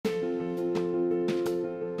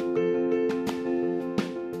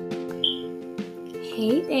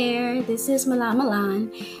Hey there, this is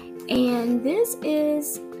Milan, and this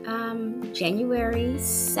is January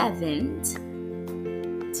 7th,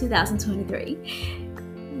 2023.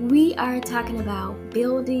 We are talking about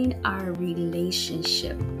building our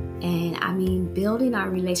relationship, and I mean building our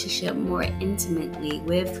relationship more intimately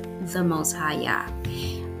with the Most High Yah,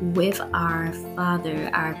 with our Father,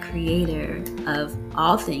 our Creator of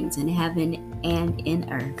all things in heaven and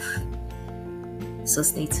in earth. So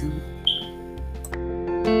stay tuned.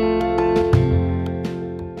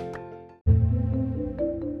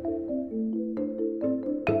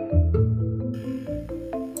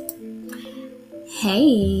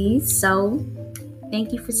 Hey, so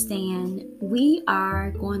thank you for staying. We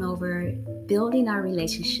are going over building our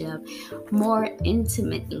relationship more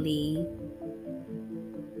intimately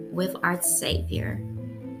with our Savior.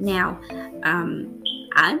 Now, I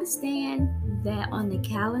understand that on the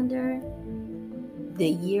calendar, the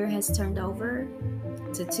year has turned over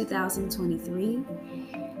to 2023.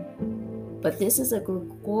 But this is a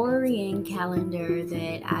Gregorian calendar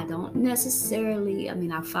that I don't necessarily,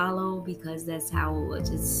 I follow because that's how it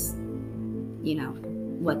just,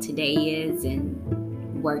 what today is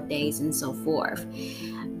and work days and so forth.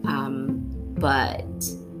 But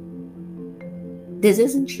this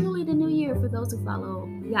isn't truly the new year for those who follow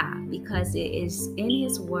Yah, because it is in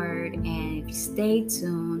His Word. And if you stay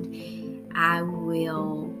tuned, I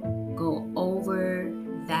will go over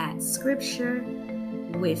that scripture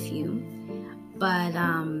with you. But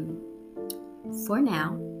for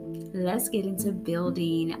now, let's get into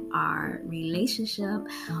building our relationship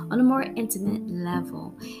on a more intimate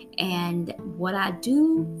level. And what I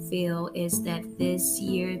do feel is that this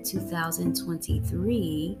year,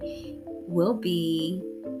 2023, will be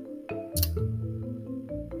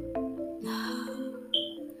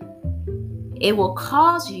it will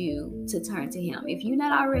cause you to turn to Him. If you're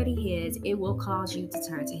not already His, it will cause you to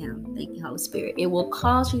turn to Him. Thank you, Holy Spirit. It will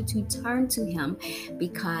cause you to turn to Him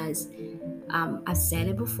because I've said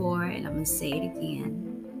it before and I'm going to say it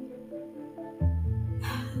again.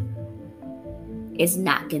 It's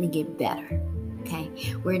not going to get better. Okay?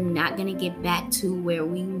 We're not going to get back to where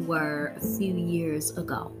we were a few years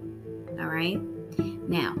ago. All right?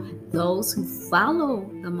 Now, those who follow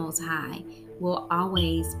the Most High will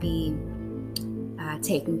always be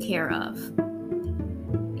taken care of.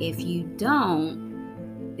 If you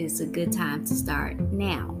don't, it's a good time to start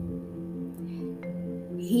now.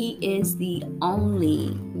 He is the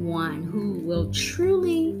only one who will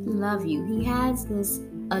truly love you. He has this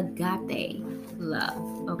agape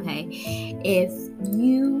love, okay? If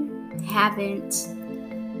you haven't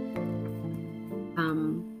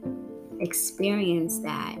experienced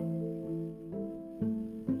that,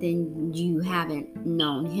 then you haven't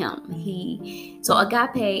known Him. So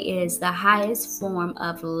agape is the highest form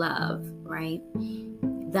of love, right?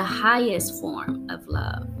 The highest form of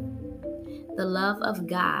love. The love of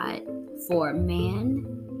God for man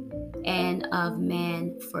and of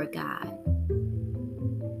man for God.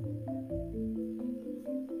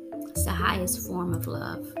 It's the highest form of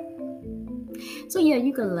love. So yeah,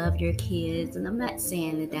 you can love your kids, and I'm not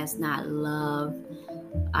saying that that's not love.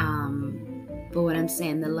 But what I'm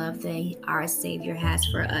saying, the love that our Savior has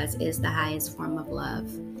for us is the highest form of love.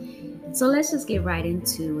 So let's just get right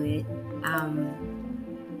into it.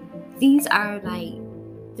 These are like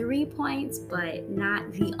 3 points, but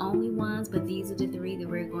not the only ones, but these are the 3 that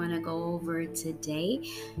we're going to go over today.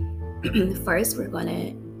 First, we're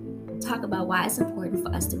going to talk about why it's important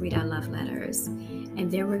for us to read our love letters. And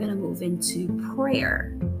then we're going to move into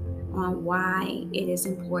prayer on why it is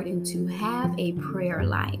important to have a prayer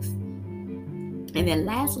life. And then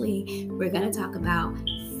lastly, we're going to talk about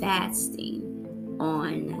fasting,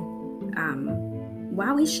 on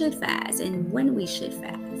why we should fast and when we should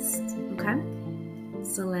fast. Okay?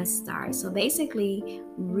 So let's start. So basically,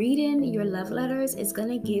 reading your love letters is going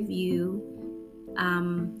to give you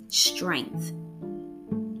strength.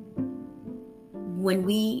 When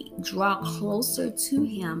we draw closer to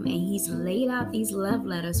Him and He's laid out these love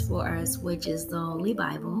letters for us, which is the Holy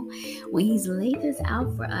Bible, when He's laid this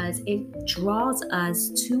out for us, it draws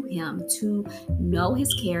us to Him to know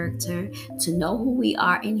His character, to know who we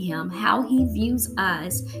are in Him, how He views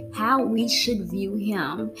us, how we should view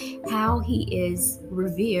Him, how He is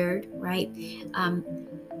revered, right?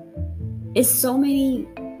 It's so many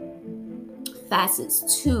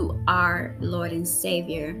facets to our Lord and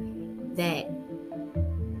Savior that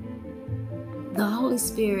the Holy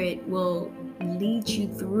Spirit will lead you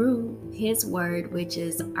through His Word, which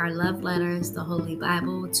is our love letters, the Holy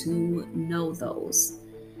Bible, to know those.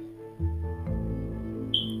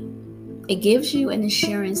 It gives you an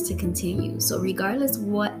assurance to continue. So regardless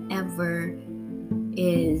whatever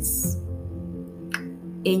is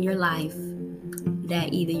in your life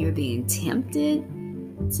that either you're being tempted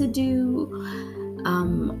to do,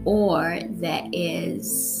 or that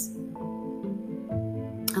is,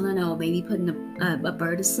 I don't know, maybe putting a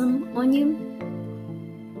burdensome on you.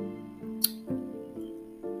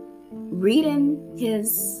 Reading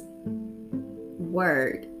His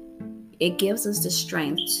Word, it gives us the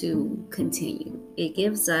strength to continue. It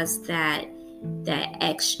gives us that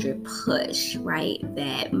extra push, right,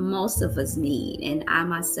 that most of us need. And I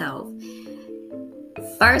myself,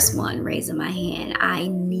 first one raising my hand, I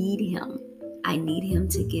need Him. I need Him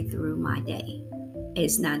to get through my day.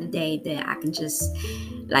 It's not a day that I can just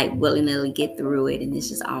like willy-nilly get through it and it's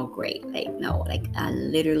just all great. Like, no, like I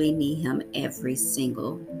literally need Him every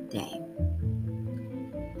single day.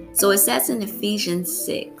 So it says in Ephesians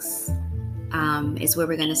 6, is where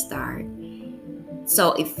we're going to start.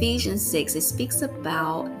 So Ephesians 6, it speaks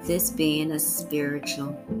about this being a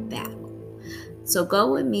spiritual battle. So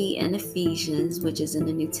go with me in Ephesians, which is in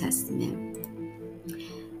the New Testament.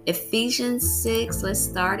 Ephesians 6, let's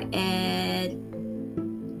start at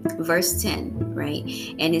verse 10, right?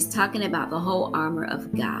 And it's talking about the whole armor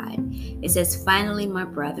of God. It says, finally, my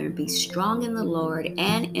brethren, be strong in the Lord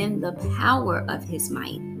and in the power of His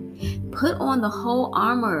might. Put on the whole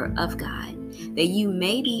armor of God, that you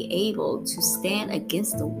may be able to stand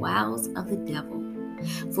against the wiles of the devil.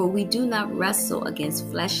 For we do not wrestle against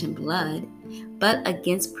flesh and blood, but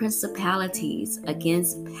against principalities,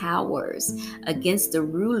 against powers, against the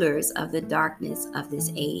rulers of the darkness of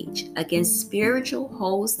this age, against spiritual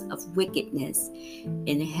hosts of wickedness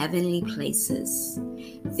in heavenly places.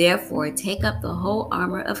 Therefore, take up the whole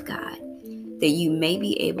armor of God, that you may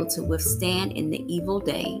be able to withstand in the evil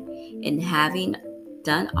day, and having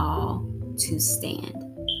done all, to stand.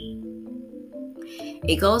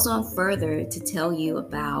 It goes on further to tell you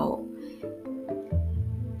about,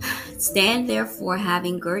 stand therefore,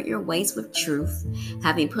 having girt your waist with truth,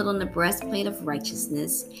 having put on the breastplate of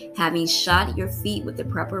righteousness, having shod your feet with the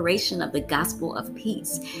preparation of the gospel of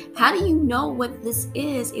peace. How do you know what this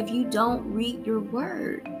is if you don't read your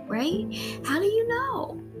word, right? How do you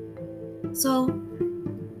know? So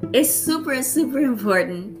it's super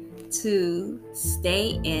important to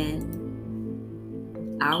stay in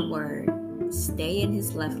our word, stay in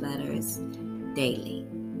His love letters daily.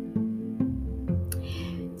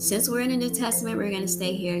 Since we're in the New Testament, we're going to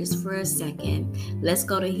stay here just for a second. Let's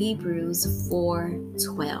go to Hebrews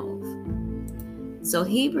 4:12. So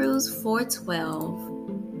Hebrews 4:12,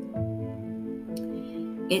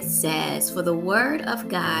 it says, for the word of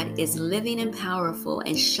God is living and powerful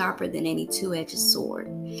and sharper than any two-edged sword,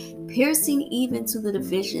 piercing even to the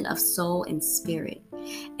division of soul and spirit,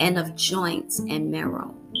 and of joints and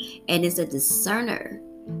marrow, and is a discerner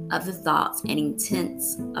of the thoughts and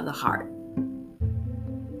intents of the heart.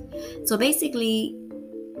 So basically,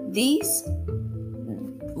 these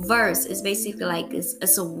verse is basically like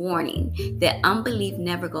it's a warning that unbelief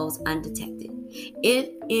never goes undetected.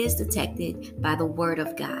 It is detected by the word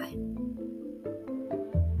of God.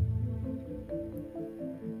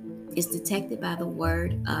 It's detected by the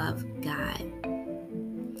word of God.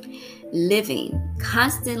 Living,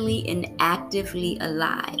 constantly and actively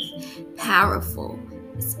alive, powerful,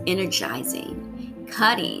 it's energizing,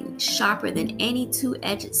 cutting, sharper than any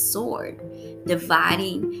two-edged sword,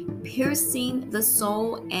 dividing, piercing the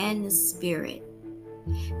soul and the spirit,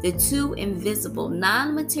 the two invisible,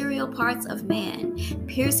 non-material parts of man,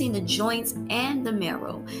 piercing the joints and the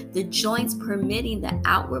marrow, the joints permitting the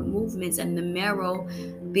outward movements, and the marrow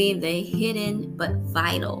being the hidden but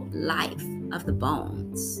vital life of the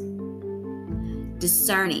bones.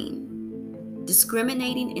 Discerning,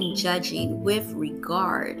 discriminating and judging with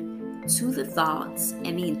regard to the thoughts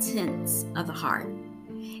and the intents of the heart.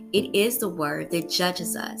 It is the word that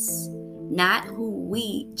judges us, not who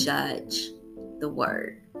we judge the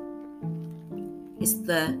word. It's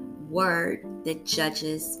the word that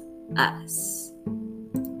judges us.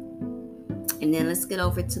 And then let's get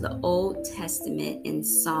over to the Old Testament in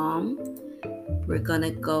Psalm. We're going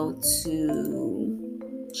to go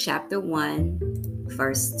to chapter 1,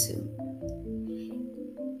 verse 2.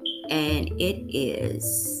 And it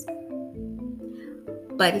is,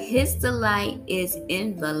 but his delight is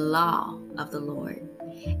in the law of the Lord,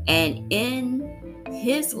 and in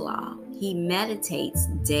his law he meditates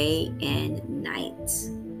day and night.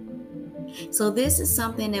 So this is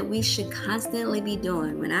something that we should constantly be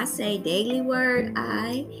doing. When I say daily word,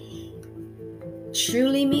 I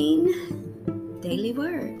truly mean daily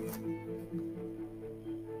word.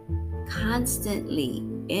 Constantly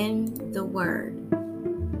in the word.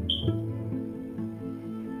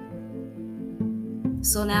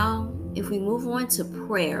 So now if we move on to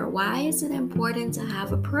prayer, why is it important to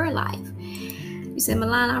have a prayer life? You say,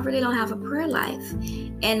 Milan, I really don't have a prayer life.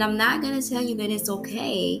 And I'm not going to tell you that it's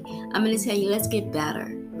okay. I'm going to tell you, let's get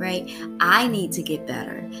better, right? I need to get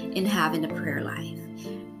better in having a prayer life.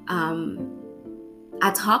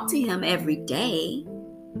 I talk to him every day,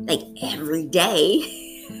 like every day.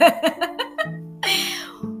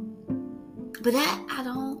 But that I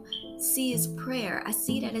don't see as prayer. I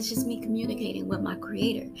see that as just me communicating with my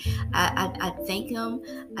Creator. I thank Him.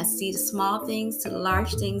 I see the small things to the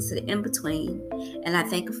large things to the in-between. And I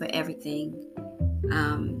thank Him for everything.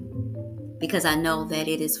 Because I know that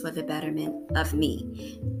it is for the betterment of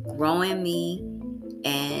me, growing me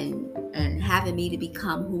and having me to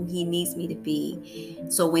become who He needs me to be.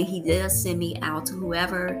 So when He does send me out to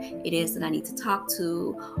whoever it is that I need to talk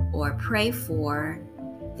to or pray for,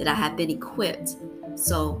 that I have been equipped.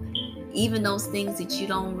 So even those things that you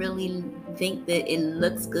don't really think that it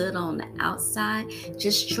looks good on the outside,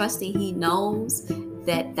 just trusting He knows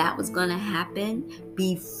that was going to happen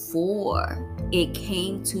before it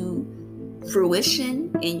came to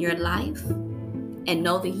fruition in your life, and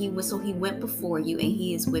know that He went before you and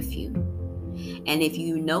He is with you. And if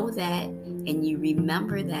you know that and you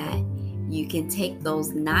remember that, you can take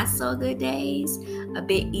those not so good days a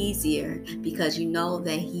bit easier, because you know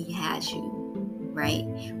that He has you right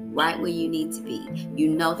where you need to be. You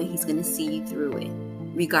know that He's going to see you through it.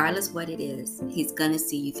 Regardless what it is, He's going to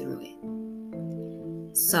see you through it.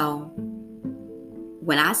 So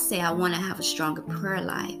when I say I want to have a stronger prayer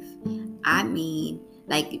life, I mean,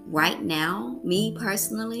 like right now, me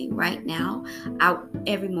personally, right now,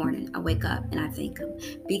 every morning I wake up and I thank Him,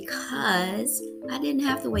 because I didn't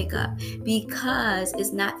have to wake up, because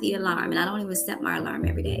it's not the alarm. And I don't even set my alarm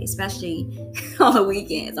every day, especially on the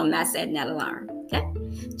weekends. I'm not setting that alarm, okay?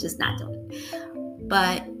 Just not doing it.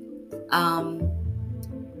 But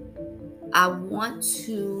I want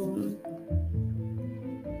to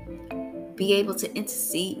be able to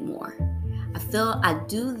intercede more. I feel I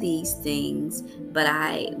do these things, but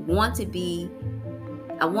I want to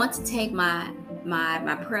take my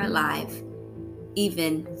prayer life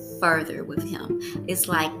even further with Him. It's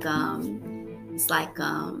like I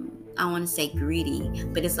want to say greedy,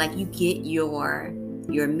 but it's like you get your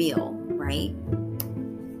meal, right?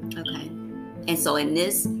 Okay. And so in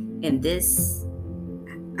this and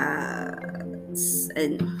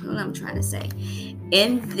what I'm trying to say,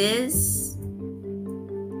 in this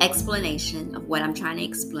explanation of what I'm trying to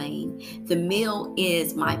explain, the meal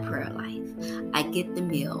is my prayer life. I get the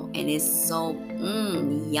meal and it's so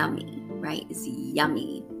yummy, right? It's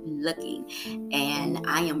yummy looking, and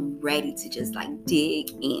I am ready to just like dig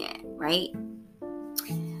in, right?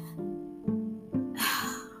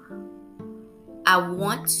 I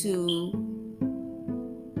want to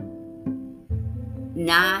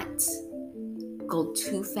not go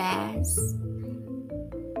too fast,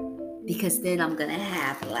 because then I'm gonna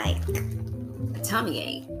have like a tummy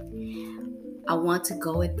ache. I want to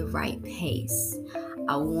go at the right pace.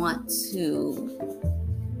 I want to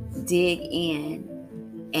dig in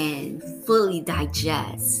and fully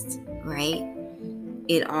digest, right,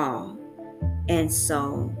 it all. And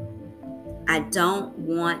so I don't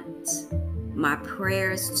want my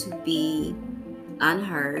prayers to be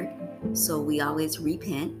unheard, so we always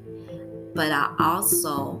repent. But I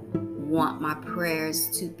also want my prayers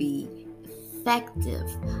to be effective.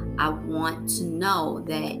 I want to know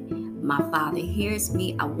that my Father hears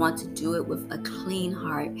me. I want to do it with a clean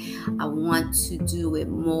heart. I want to do it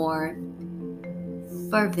more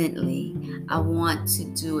fervently. I want to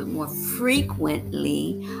do it more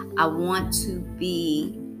frequently. I want to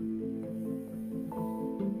be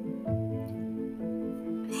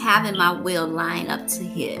having my will line up to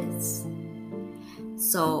His.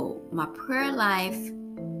 So my prayer life,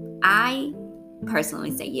 I personally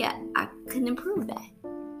say, yeah, I can improve that.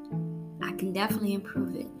 I can definitely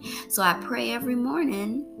improve it. So I pray every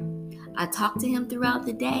morning. I talk to Him throughout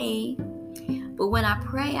the day. But when I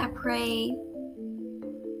pray,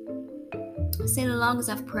 say the longest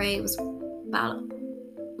I've prayed was about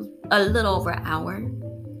a little over an hour.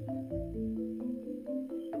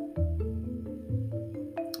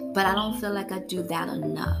 But I don't feel like I do that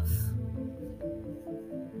enough.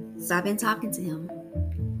 So I've been talking to Him,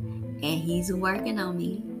 and He's working on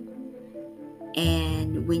me.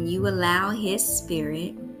 And when you allow His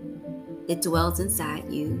Spirit that dwells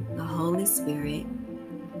inside you, the Holy Spirit,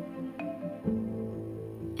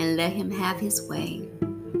 and let Him have His way,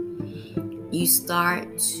 you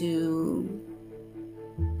start to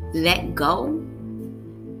let go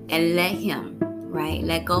and let Him, right?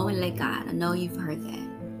 Let go and let God. I know you've heard that.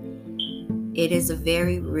 It is a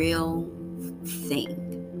very real thing.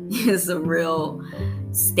 is a real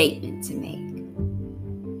statement to make.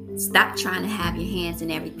 Stop trying to have your hands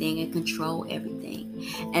in everything and control everything,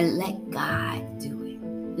 and let God do it.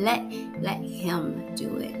 Let Him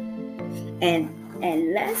do it. And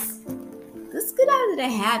let's get out of the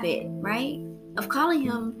habit, right, of calling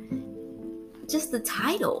Him just the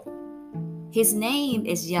title. His name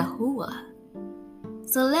is Yahuwah.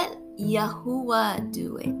 So let Yahuwah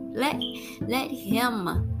do it. Let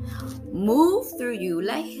Him move through you.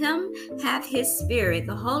 Let Him have His Spirit,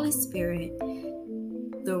 the Holy Spirit,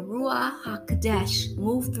 the Ruach HaKodesh,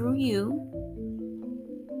 move through you,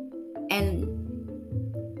 and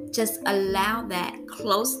just allow that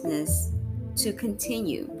closeness to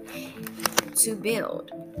continue to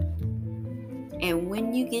build. And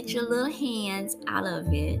when you get your little hands out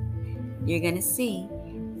of it, you're going to see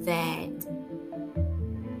that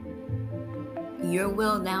your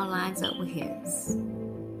will now lines up with His.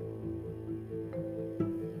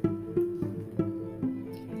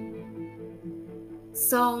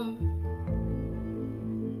 So,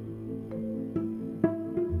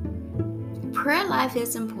 prayer life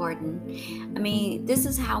is important. I mean, this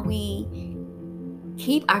is how we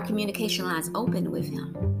keep our communication lines open with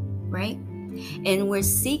Him, right? And we're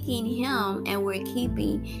seeking Him, and we're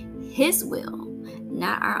keeping His will,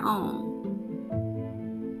 not our own.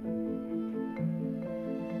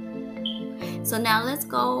 So now let's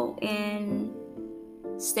go and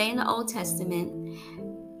stay in the Old Testament.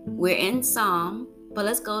 We're in Psalm, but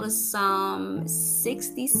let's go to Psalm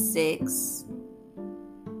 66,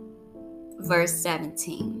 verse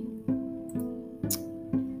 17.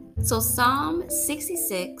 So Psalm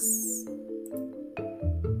 66,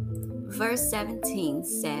 verse 17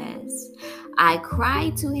 says, I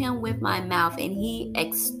cried to Him with my mouth, and He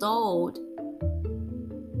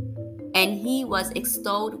was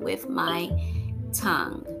extolled with my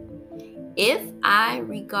tongue. If I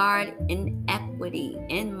regard iniquity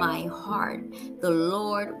in my heart, the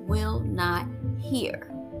Lord will not hear.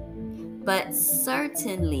 But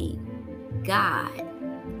certainly God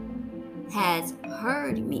has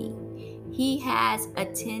heard me. He has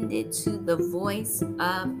attended to the voice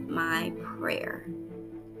of my prayer.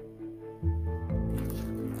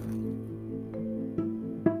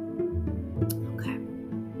 Okay.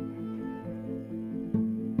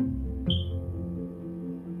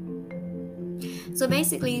 So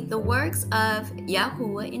basically, the works of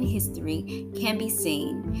Yahuwah in history can be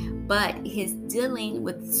seen, but His dealing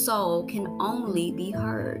with soul can only be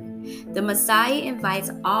heard. The Messiah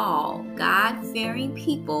invites all God-fearing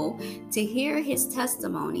people to hear His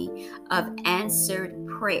testimony of answered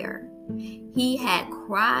prayer. He had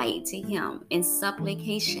cried to Him in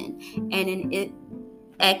supplication and in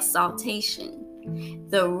exaltation.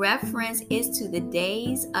 The reference is to the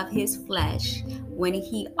days of His flesh, when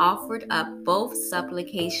He offered up both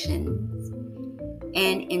supplications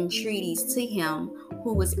and entreaties to Him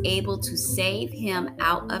who was able to save Him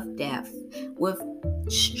out of death with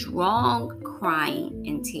strong crying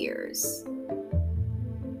and tears.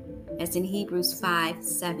 That's in Hebrews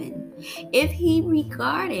 5:7. If He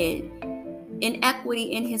regarded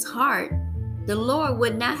inequity in His heart, the Lord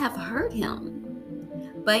would not have heard him.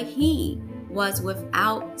 But He was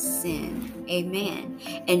without sin. Amen.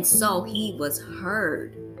 And so He was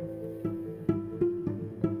heard.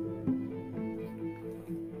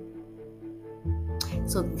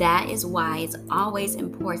 So that is why it's always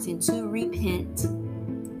important to repent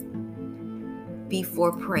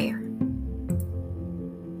before prayer.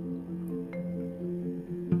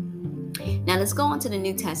 Now let's go on to the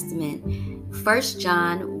New Testament. 1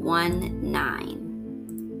 John 1:9.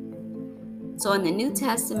 So in the New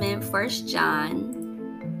Testament, 1 John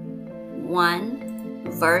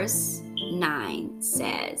 1 verse 9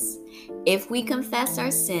 says, if we confess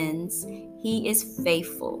our sins, He is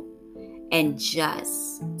faithful and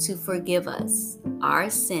just to forgive us our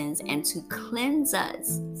sins and to cleanse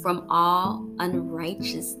us from all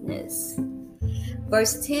unrighteousness.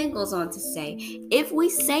 Verse 10 goes on to say, if we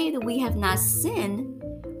say that we have not sinned,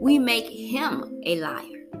 we make Him a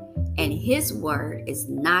liar, and His word is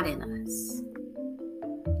not in us.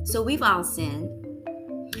 So we've all sinned,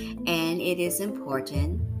 and it is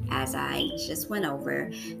important, as I just went over,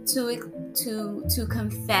 to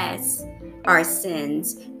confess our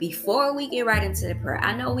sins before we get right into the prayer.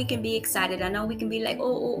 I know we can be excited. I know we can be like,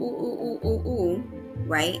 ooh,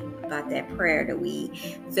 right? About that prayer that we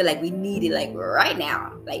feel like we need it like right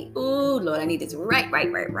now. Like, oh Lord, I need this right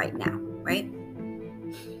now, right?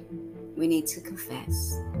 We need to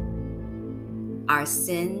confess our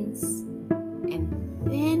sins, and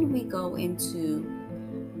then we go into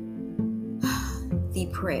the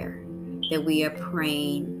prayer that we are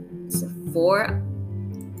praying for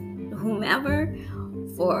whomever,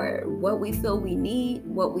 for what we feel we need,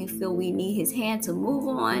 what we feel we need his hand to move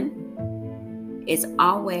on, it's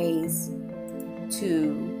always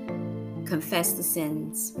to confess the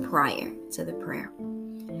sins prior to the prayer.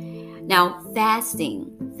 Now,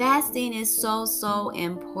 fasting is so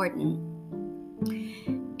important.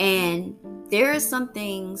 And there are some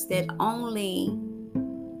things that only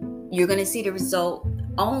you're going to see the result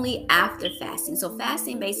only after fasting. So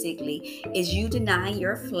fasting basically is you denying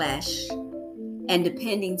your flesh and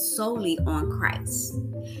depending solely on Christ.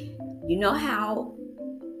 You know how,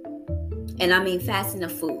 and I mean fasting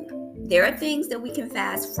of food. There are things that we can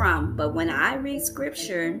fast from, but when I read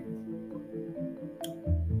scripture,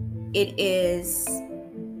 it is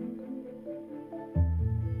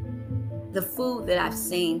the food that I've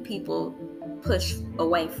seen people push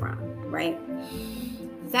away from, right?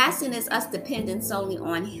 Fasting is us depending solely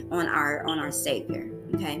on our Savior,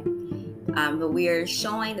 okay? But we are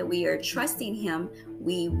showing that we are trusting him.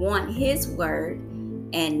 We want his word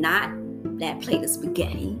and not that plate of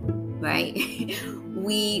spaghetti, right?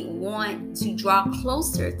 We want to draw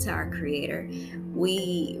closer to our Creator.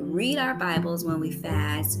 We read our Bibles when we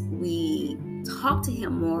fast. We talk to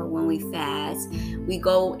him more when we fast. We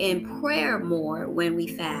go in prayer more when we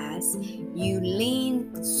fast. You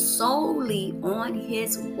lean solely on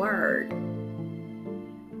his word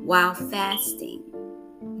while fasting,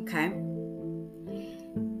 okay?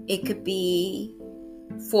 It could be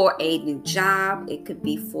for a new job. It could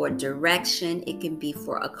be for direction. It can be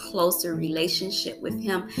for a closer relationship with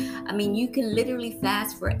him. I mean, you can literally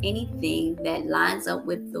fast for anything that lines up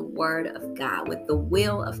with the word of God, with the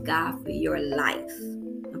will of God for your life,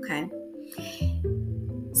 okay?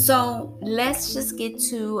 So let's just get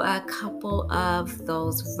to a couple of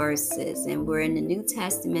those verses. And we're in the New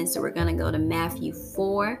Testament, so we're going to go to Matthew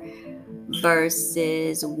 4,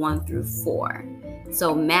 verses 1 through 4.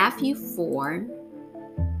 So Matthew 4,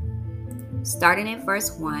 starting at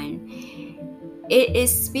verse 1, it is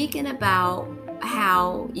speaking about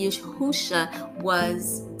how Yahushua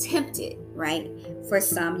was tempted, right? For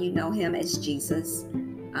some, you know him as Jesus,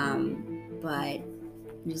 but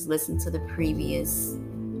just listen to the previous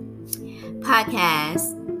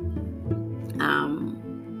podcast.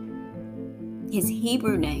 His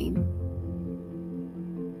Hebrew name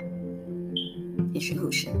is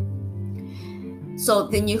Yahushua. So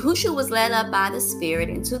then Yahushua was led up by the Spirit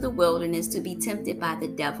into the wilderness to be tempted by the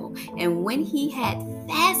devil. And when he had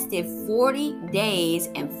fasted 40 days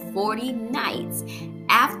and 40 nights,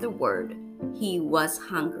 afterward he was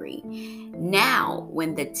hungry. Now,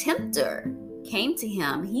 when the tempter came to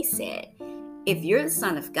him, he said, "If you're the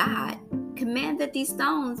Son of God, command that these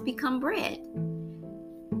stones become bread."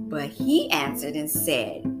 But he answered and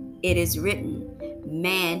said, "It is written,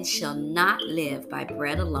 man shall not live by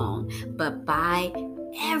bread alone, but by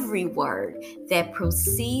every word that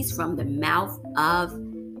proceeds from the mouth of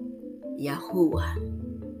Yahuwah."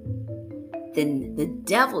 Then the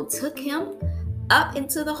devil took him up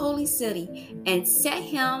into the holy city and set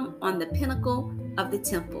him on the pinnacle of the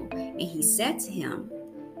temple. And he said to him,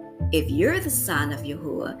 "If you're the Son of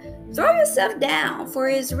Yahuwah, throw yourself down, for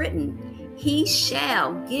it is written, he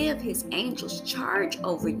shall give his angels charge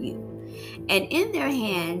over you. And in their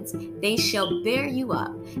hands they shall bear you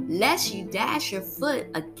up, lest you dash your foot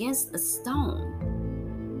against a stone."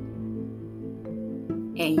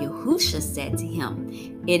 And Yahushua said to him,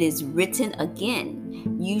 "It is written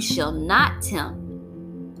again, you shall not tempt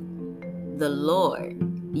the Lord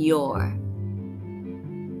your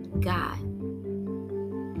God."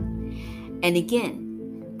 And again,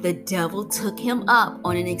 the devil took him up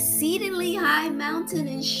on an exceedingly high mountain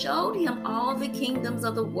and showed him all the kingdoms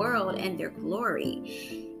of the world and their glory.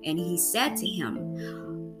 And he said to him,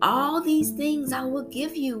 "All these things I will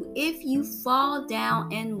give you if you fall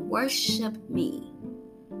down and worship me."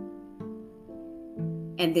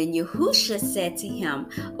 And then Yahushua said to him,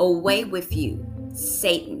 "Away with you,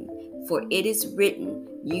 Satan, for it is written,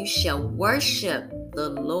 you shall worship the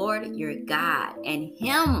Lord your God, and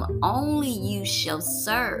him only you shall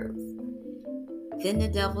serve." Then the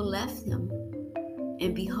devil left him,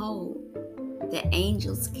 and behold, the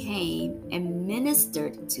angels came and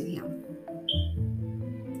ministered to him.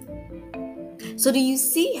 So do you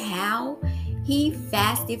see how he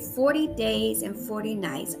fasted 40 days and 40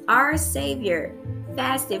 nights? Our Savior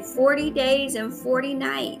fasted 40 days and 40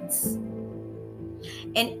 nights.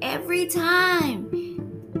 And every time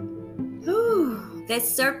that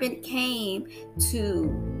serpent came to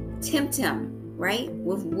tempt him, right,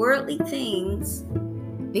 with worldly things,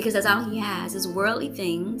 because that's all he has is worldly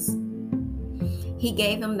things, he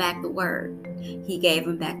gave him back the word. He gave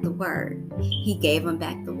him back the word. He gave him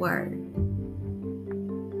back the word.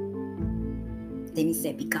 Then he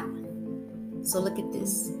said, be gone. So look at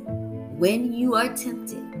this. When you are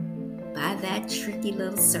tempted by that tricky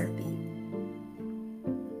little serpent,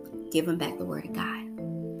 give him back the word of God.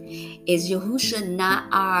 Is Yahushua not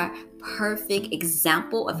our perfect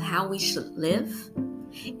example of how we should live?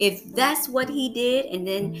 If that's what he did and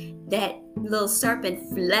then that little serpent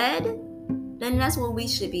fled, then that's what we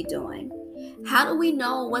should be doing. How do we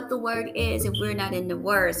know what the word is if we're not in the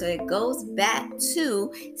word? So it goes back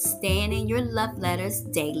to staying in your love letters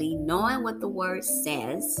daily, knowing what the word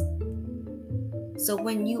says. So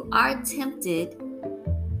when you are tempted,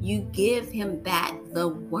 you give him back the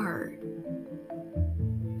word.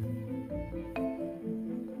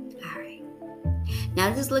 All right.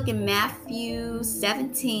 Now just look at Matthew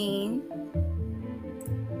 17,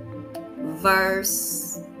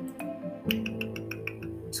 verse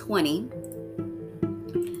 20.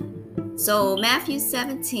 So Matthew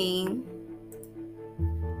 17,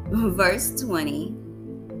 verse 20.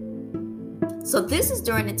 So this is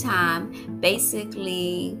during the time,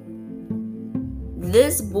 basically,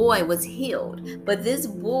 this boy was healed. But this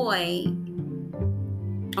boy,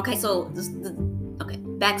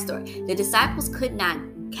 backstory. The disciples could not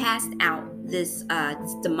cast out this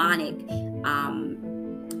demonic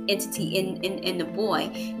entity in the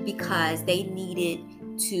boy because they needed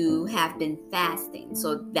to have been fasting.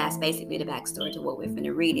 So that's basically the backstory to what we're going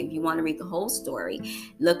to read. If you want to read the whole story,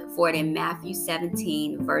 look for it in Matthew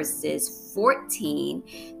 17 verses 14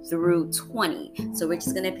 through 20. So we're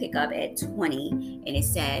just going to pick up at 20, and it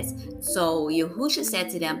says, so Yahushua said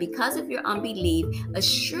to them, because of your unbelief,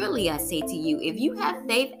 assuredly I say to you, if you have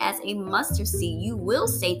faith as a mustard seed, you will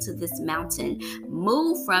say to this mountain,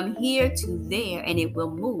 move from here to there, and it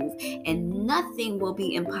will move, and nothing will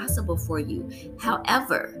be impossible for you.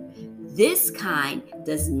 However, this kind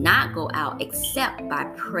does not go out except by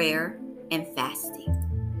prayer and fasting.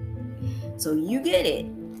 So you get it.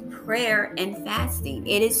 Prayer and fasting.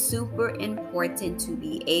 It is super important to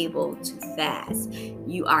be able to fast.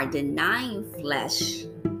 You are denying flesh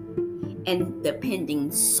and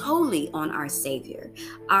depending solely on our Savior,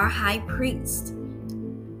 our high priest.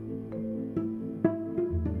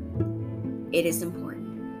 It is important.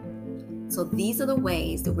 So these are the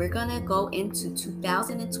ways that we're going to go into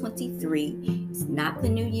 2023. It's not the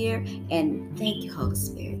new year. And thank you, Holy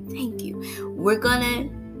Spirit. Thank you. We're going to,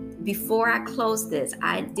 before I close this,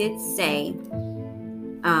 I did say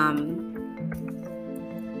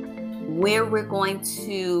where we're going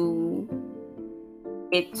to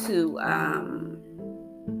get to,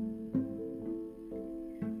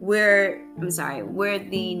 where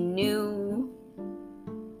the new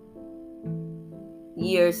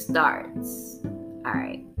year starts. All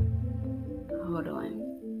right. Hold on.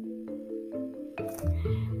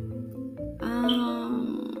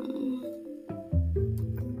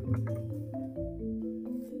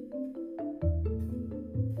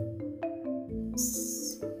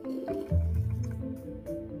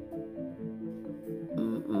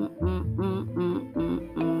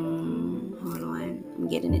 Hold on. I'm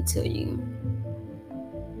getting it to you.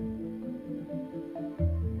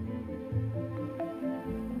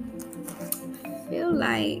 Feel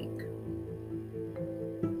like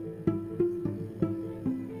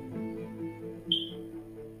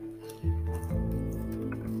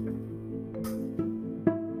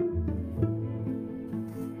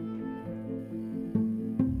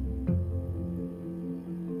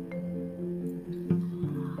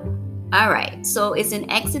all right, so it's in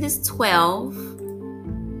Exodus 12.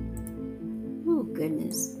 Oh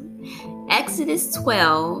goodness. Exodus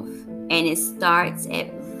 12, and it starts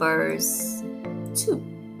at verse 2.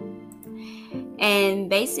 And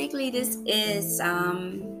basically this is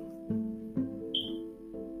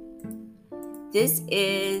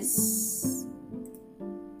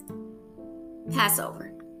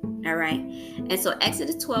Passover. All right. And so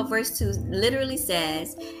Exodus 12 verse 2 literally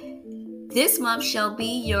says, this month shall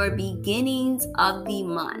be your beginnings of the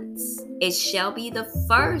months. It shall be the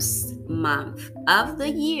first month of the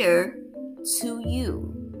year to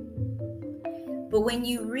you. But when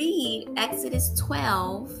you read Exodus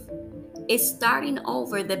 12, it's starting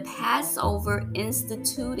over the Passover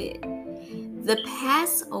instituted. The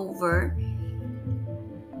Passover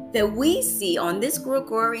that we see on this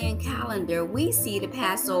Gregorian calendar, we see the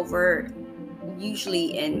Passover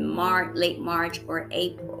usually in late March or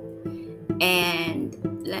April. And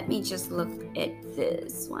let me just look at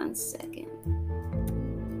this 1 second.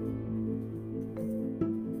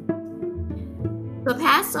 The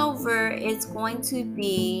Passover is going to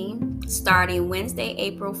be starting Wednesday,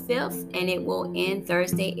 April 5th, and it will end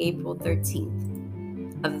Thursday, April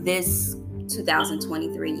 13th of this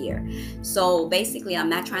 2023 year. So basically, I'm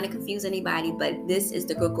not trying to confuse anybody, but this is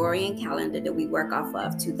the Gregorian calendar that we work off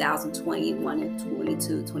of, 2021 and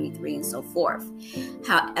 22, 23, and so forth.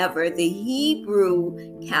 However, the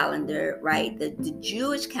Hebrew calendar, right, the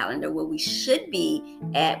Jewish calendar, where we should be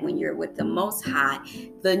at when you're with the Most High,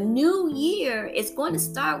 the new year is going to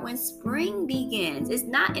start when spring begins. It's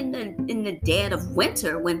not in the dead of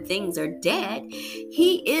winter when things are dead.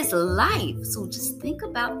 He is life. So just think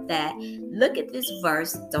about that. Look at this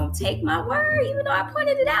verse. Don't take my word, even though I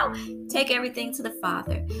pointed it out. Take everything to the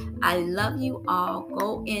Father. I love you all.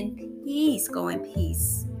 Go in peace. Go in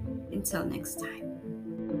peace. Until next time.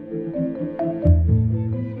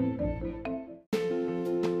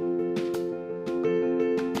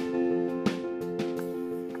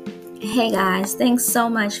 Hey guys, thanks so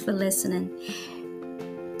much for listening.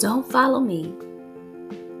 Don't follow me.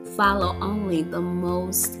 Follow only the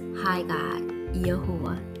Most High God,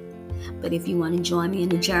 Yahuwah. But if you want to join me in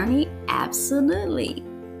the journey, absolutely.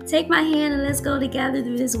 Take my hand and let's go together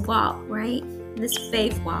through this walk, right? This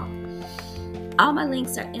faith walk. All my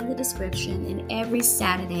links are in the description, and every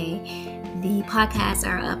Saturday, the podcasts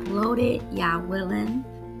are uploaded, Yah willing.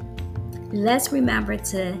 Let's remember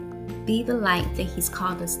to be the light that He's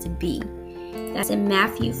called us to be. That's in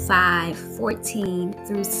Matthew 5:14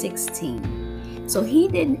 through 16. So He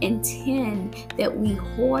didn't intend that we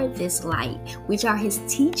hoard this light, which are His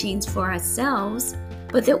teachings, for ourselves,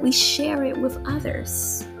 but that we share it with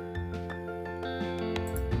others.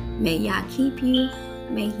 May Yah keep you.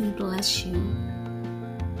 May He bless you.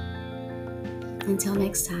 Until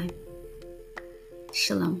next time.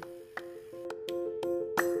 Shalom.